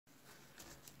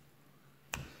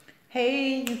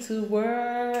Hey YouTube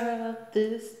world,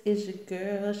 this is your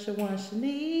girl Shawan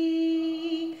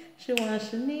Shenek. Shawan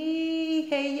Shenek.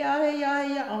 Hey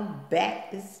y'all, I'm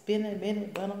back. It's been a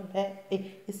minute, but I'm back.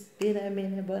 It's been a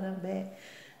minute, but I'm back.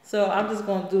 So I'm just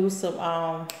gonna do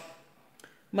some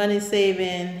money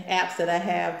saving apps that I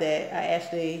have that I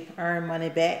actually earn money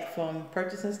back from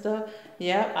purchasing stuff.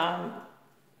 Yeah, I'm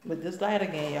with this light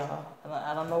again, y'all.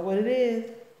 I don't know what it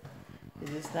is.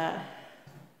 It's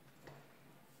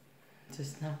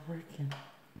just not working.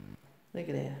 Look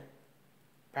at that.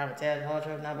 Probably tell the whole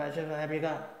truth, not about you, whatever you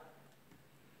got.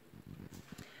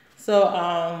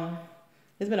 So,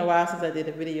 it's been a while since I did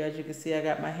a video. As you can see, I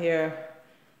got my hair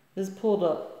just pulled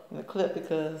up in the clip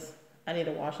because I need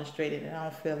to wash and straighten it. I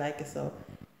don't feel like it, so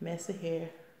messy hair,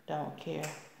 don't care.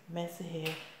 Messy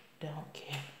hair, don't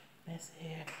care. Messy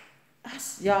hair.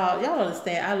 Y'all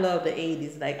understand, I love the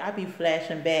 80s. Like, I be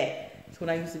flashing back to when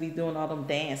I used to be doing all them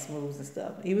dance moves and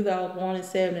stuff. Even though I was born in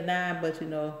 79, but you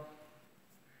know,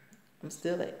 I'm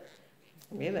still like,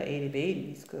 really 80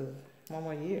 babies, because one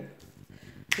more year.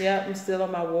 Yeah, I'm still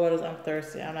on my waters. I'm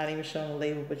thirsty. I'm not even showing the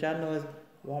label, but y'all know it's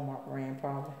Walmart brand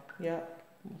probably. Yep.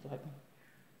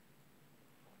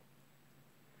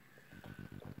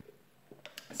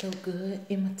 So good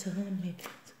in my tummy.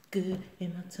 So good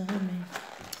in my tummy.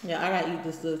 Yeah, I gotta eat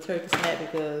this little turkey snack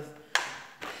because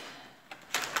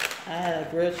I had a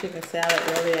grilled chicken salad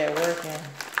earlier at work and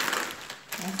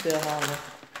I'm still hungry.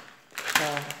 So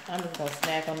I'm just gonna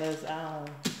snack on this. I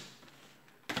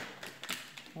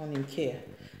don't even care.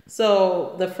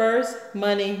 So the first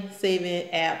money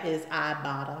saving app is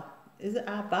Ibotta. Is it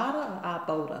Ibotta or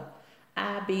Ibotta?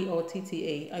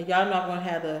 Ibotta. Y'all know I'm gonna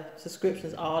have the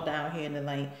subscriptions all down here in the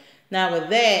link. Now with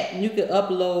that, you can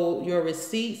upload your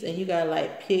receipts and you gotta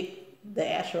like pick the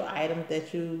actual item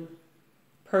that you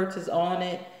purchase on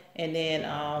it, and then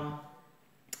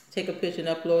take a picture and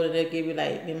upload it. They'll give you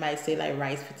like, it might say like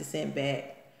rice 50 cents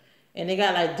back, and they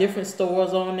got like different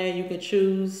stores on there you can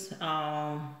choose.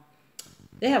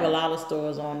 They have a lot of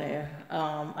stores on there.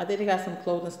 I think they got some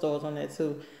clothing stores on there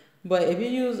too. But if you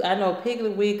use, I know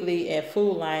Piggly Wiggly and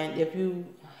Food Line, if you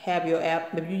have your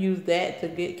app, if you use that to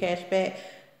get cash back,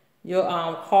 your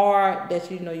card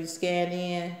that you scan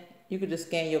in, you could just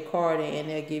scan your card in and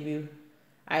they'll give you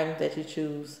items that you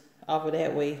choose off of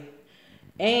that way.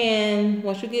 And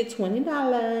once you get $20,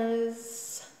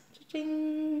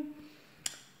 cha-ching,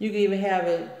 you can even have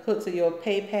it hooked to your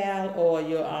PayPal or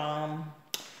your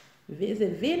is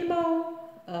it Venmo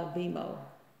or Vimo?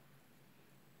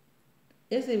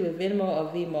 It's either Venmo or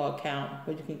Vimo account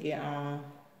where you can get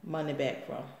money back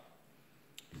from.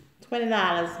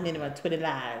 $20 minimum,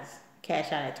 $20.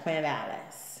 Cash out at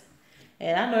 $20.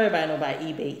 And I know everybody know about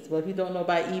Ebates, but if you don't know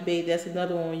about Ebates, that's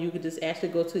another one. You can just actually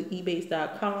go to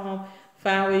ebates.com,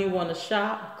 find where you want to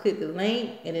shop, click the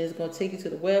link, and it's going to take you to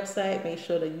the website. Make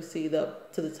sure that you see to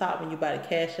the top when you buy the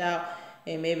cash out,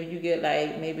 and maybe you get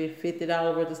like maybe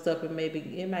 $50 worth of stuff, and maybe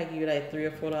it might give you like $3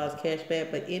 or $4 cash back.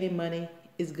 But any money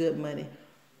is good money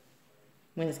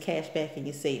when it's cash back in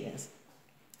your savings.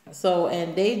 So,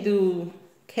 and they do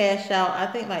cash out, I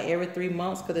think like every 3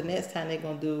 months, because the next time they're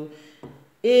going to do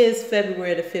is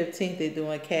February the 15th. They're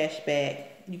doing cash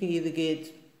back. You can either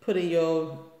put in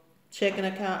your checking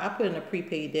account. I put in a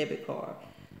prepaid debit card.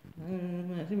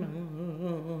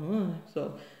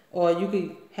 So, or you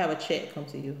could have a check come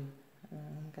to you.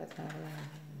 Got time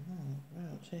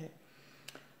check.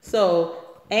 So,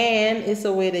 and it's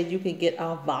a way that you can get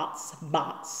our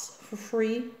bots for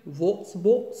free,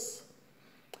 bots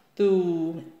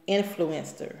through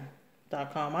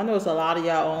influencer.com. I know there's a lot of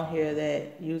y'all on here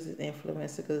that uses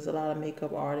influencer because there's a lot of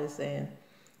makeup artists and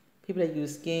people that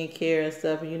use skincare and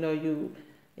stuff. And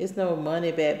it's no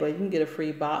money back, but you can get a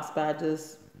free box by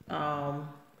just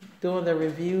doing the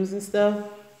reviews and stuff,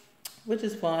 which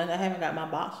is fun. I haven't got my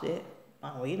box yet.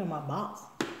 I'm waiting on my box.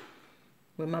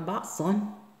 With my box,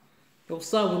 son. Yo,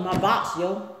 son, with my box,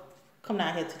 yo. Come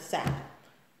down here to the side.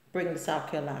 Bring it to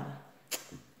South Carolina.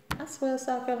 I swear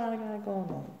South Carolina got it going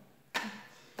on.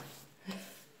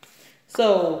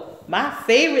 So, my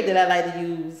favorite that I like to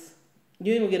use,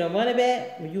 you ain't gonna get no money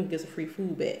back, but you can get some free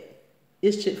food back.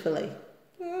 It's Chick-fil-A.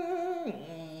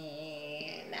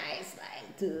 Nice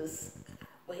like this.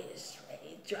 Wish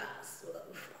raindrops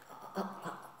would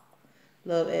fall.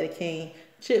 Love Eddie King.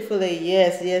 Chick-fil-A,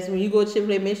 yes. When you go to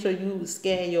Chick-fil-A, make sure you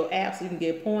scan your app so you can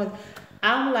get points.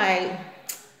 I'm like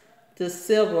the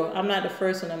silver. I'm not the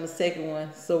first one. I'm the second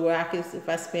one. So where if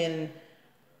I spend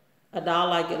 $1,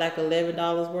 I get like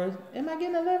 $11 worth. Am I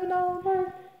getting $11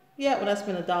 worth? Yeah, when I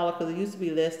spend $1, because it used to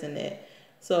be less than that.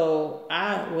 So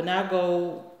when I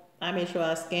go, I make sure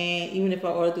I scan. Even if I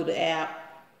order through the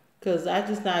app, Cause I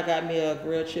just now got me a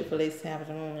grilled Chick-fil-A sandwich.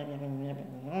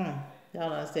 Y'all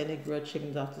don't understand they grilled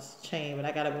chickens off this chain, but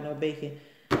I got it with no bacon.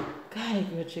 God, they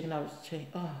grilled chicken off this chain.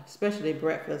 Oh, especially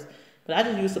breakfast. But I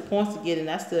just used the points to get it, and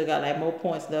I still got like more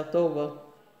points left over.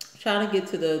 Trying to get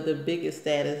to the biggest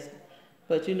status.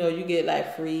 But you know, you get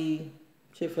like free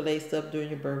Chick-fil-A stuff during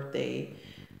your birthday.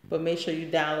 But make sure you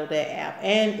download that app.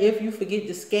 And if you forget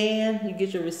to scan, you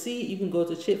get your receipt, you can go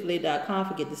to Chick-fil-A.com,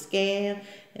 forget to scan,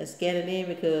 and scan it in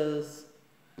because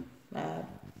I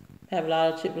have a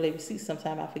lot of Chick-fil-A receipts.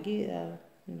 Sometimes I forget.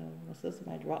 You know, my sister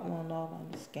might drop one off on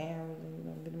the scanners and you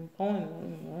know, get them points.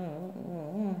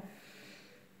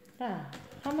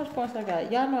 How much points I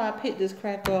got? Y'all know I picked this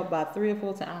crack up about 3 or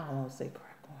 4 times. I don't want to say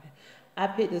crack on it. I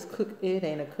picked this cookie. It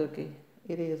ain't a cookie.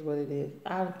 It is what it is.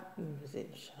 Let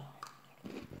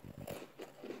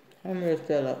me just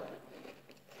tell up.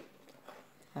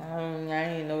 I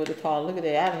ain't know what to call it. Look at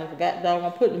that. I done forgot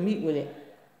doggone put the meat with it.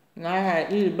 And I had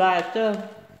to eat it by itself.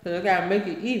 So I gotta make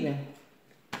it even.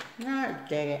 God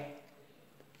dang it.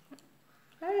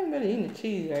 I ain't really eating the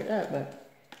cheese like that, but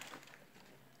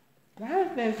why is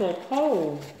this thing so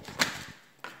cold?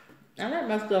 I like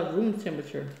my stuff room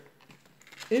temperature.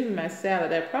 Even my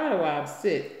salad, that's probably why I'm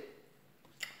sick.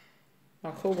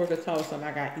 My coworker told me something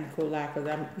I got E. coli because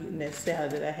I'm eating that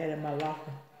salad that I had in my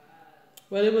locker.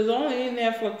 But it was only in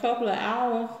there for a couple of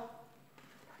hours.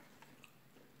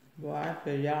 Boy, I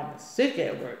feel y'all sick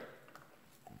at work.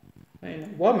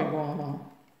 Ain't no woman going on.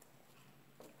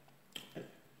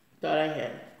 Thought I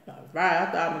had right. I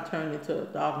thought I would turn into a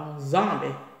doggone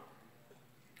zombie.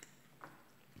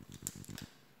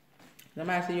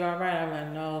 Somebody say you alright? I'm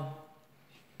like, no.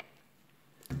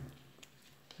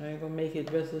 I ain't gonna make it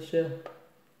the rest of the shift.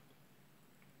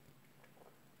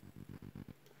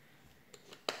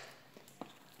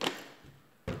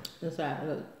 That's right.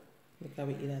 Look how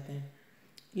we eat that thing.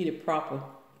 Eat it proper.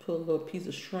 Put a little piece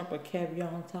of shrimp or caviar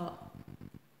on top.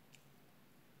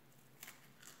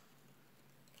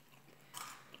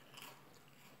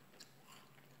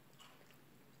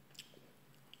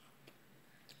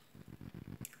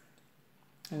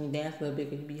 And you dance a little bit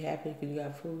because you be happy because you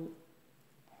got food.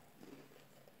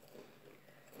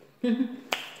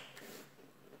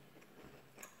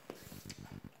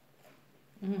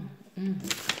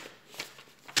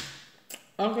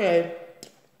 Okay.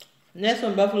 Next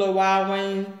one, Buffalo Wild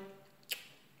Wings.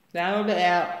 Download the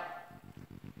app.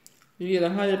 You get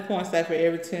 100 points like for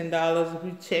every $10. If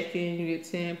you check in, you get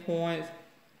 10 points.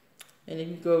 And if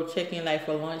you go check in like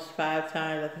for lunch 5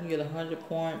 times, I think you get 100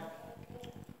 points.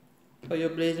 For your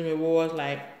Blazing Rewards,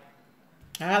 like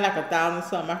I had like 1,000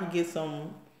 something. I could get a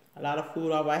lot of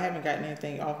food off. I haven't gotten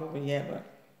anything off of it yet, but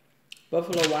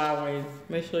Buffalo Wild Wings.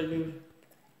 Make sure you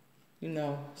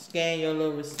know, scan your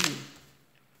little receipt.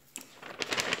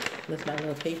 That's my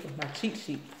little paper, my cheat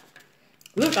sheet.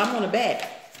 Look, I'm on the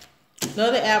back.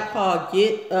 Another app called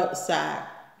Get Upside.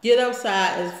 Get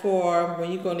Upside is for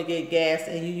when you're going to get gas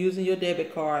and you're using your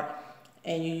debit card.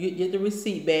 And you get the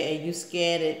receipt back and you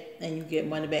scan it and you get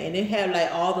money back. And they have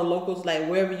like all the locals, like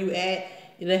wherever you at,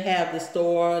 it'll have the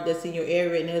store that's in your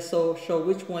area and it'll show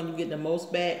which one you get the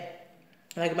most back.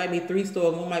 Like it might be 3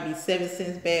 stores, one might be 7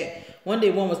 cents back. One day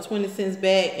one was 20 cents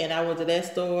back and I went to that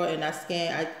store and I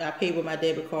scanned, I paid with my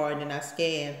debit card and then I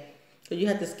scanned. So you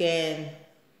have to scan,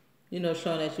 you know,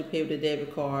 showing that you paid with the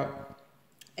debit card.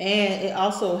 And it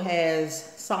also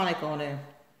has Sonic on there.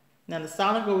 Now the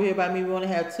Sonic over here by me, we only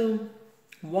have 2.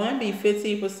 One be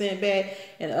 15% back,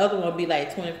 and the other one be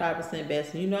like 25% back.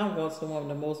 So you know I'm going to the one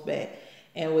with the most back.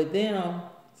 And with them,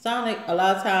 Sonic, a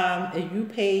lot of time, if you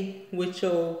pay with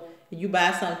you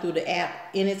buy something through the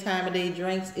app, any time of day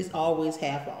drinks, it's always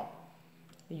half off.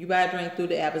 If you buy a drink through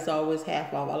the app, it's always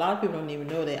half off. A lot of people don't even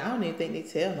know that. I don't even think they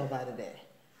tell nobody that.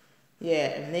 Yeah,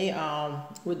 and they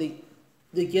with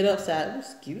the Get Upside,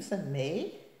 excuse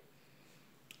me.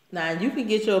 Now you can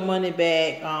get your money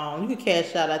back. You can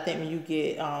cash out. I think when you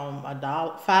get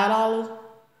 $5,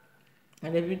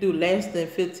 and if you do less than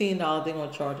 $15, they're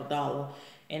gonna charge $1.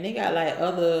 And they got like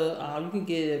other. You can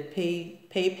get a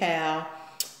PayPal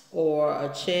or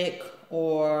a check,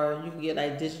 or you can get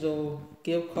like digital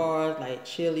gift cards like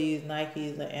Chili's,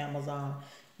 Nike's, or Amazon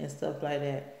and stuff like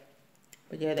that.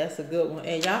 But yeah, that's a good one.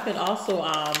 And y'all can also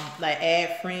like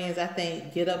add friends. I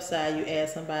think Get Upside, you add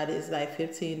somebody, it's like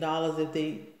 $15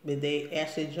 if they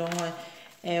actually join.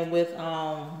 And with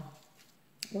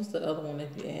what's the other one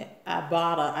if you add?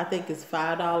 Ibotta, I think it's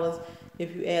 $5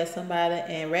 if you add somebody.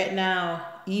 And right now,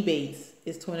 Ebates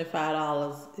is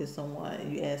 $25 if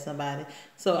someone you add somebody.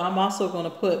 So I'm also gonna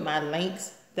put my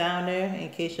links down there in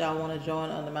case y'all want to join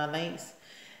under my links.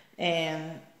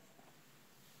 And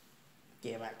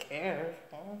yeah, my cash.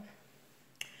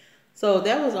 So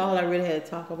that was all I really had to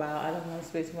talk about. I don't want to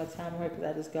spend too much time on it because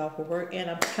I just got off for work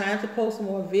and I'm trying to post some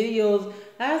more videos.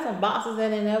 I had some boxes that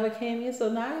they never came in, so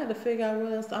now I had to figure out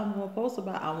what else I'm going to post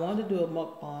about. I wanted to do a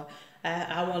mukbang.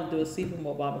 I want to do a seafood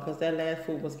mukbang because that last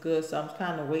food was good, so I'm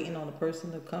kind of waiting on the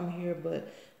person to come here,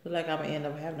 but look like I'm going to end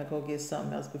up having to go get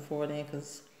something else before then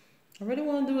because I really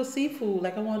want to do a seafood.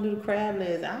 Like I want to do the crab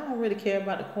legs. I don't really care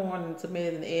about the corn and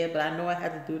tomatoes and the egg, but I know I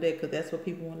have to do that because that's what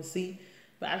people want to see.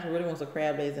 But I just really want some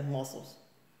crab legs and mussels.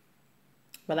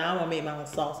 But I don't want to make my own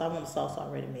sauce. I want the sauce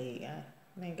already made.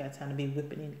 I ain't got time to be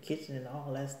whipping in the kitchen and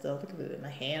all that stuff. Look at it. My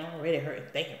hand already hurting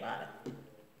thinking about it.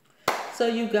 So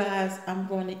you guys, I'm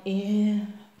going to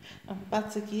end. I'm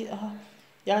about to get off.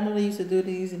 Y'all know they used to do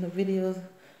these in the videos.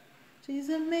 She's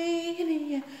a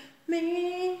mania,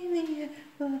 mania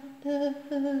for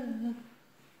love.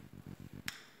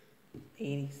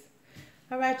 80s.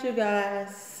 All right, you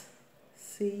guys.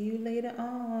 See you later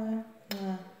on.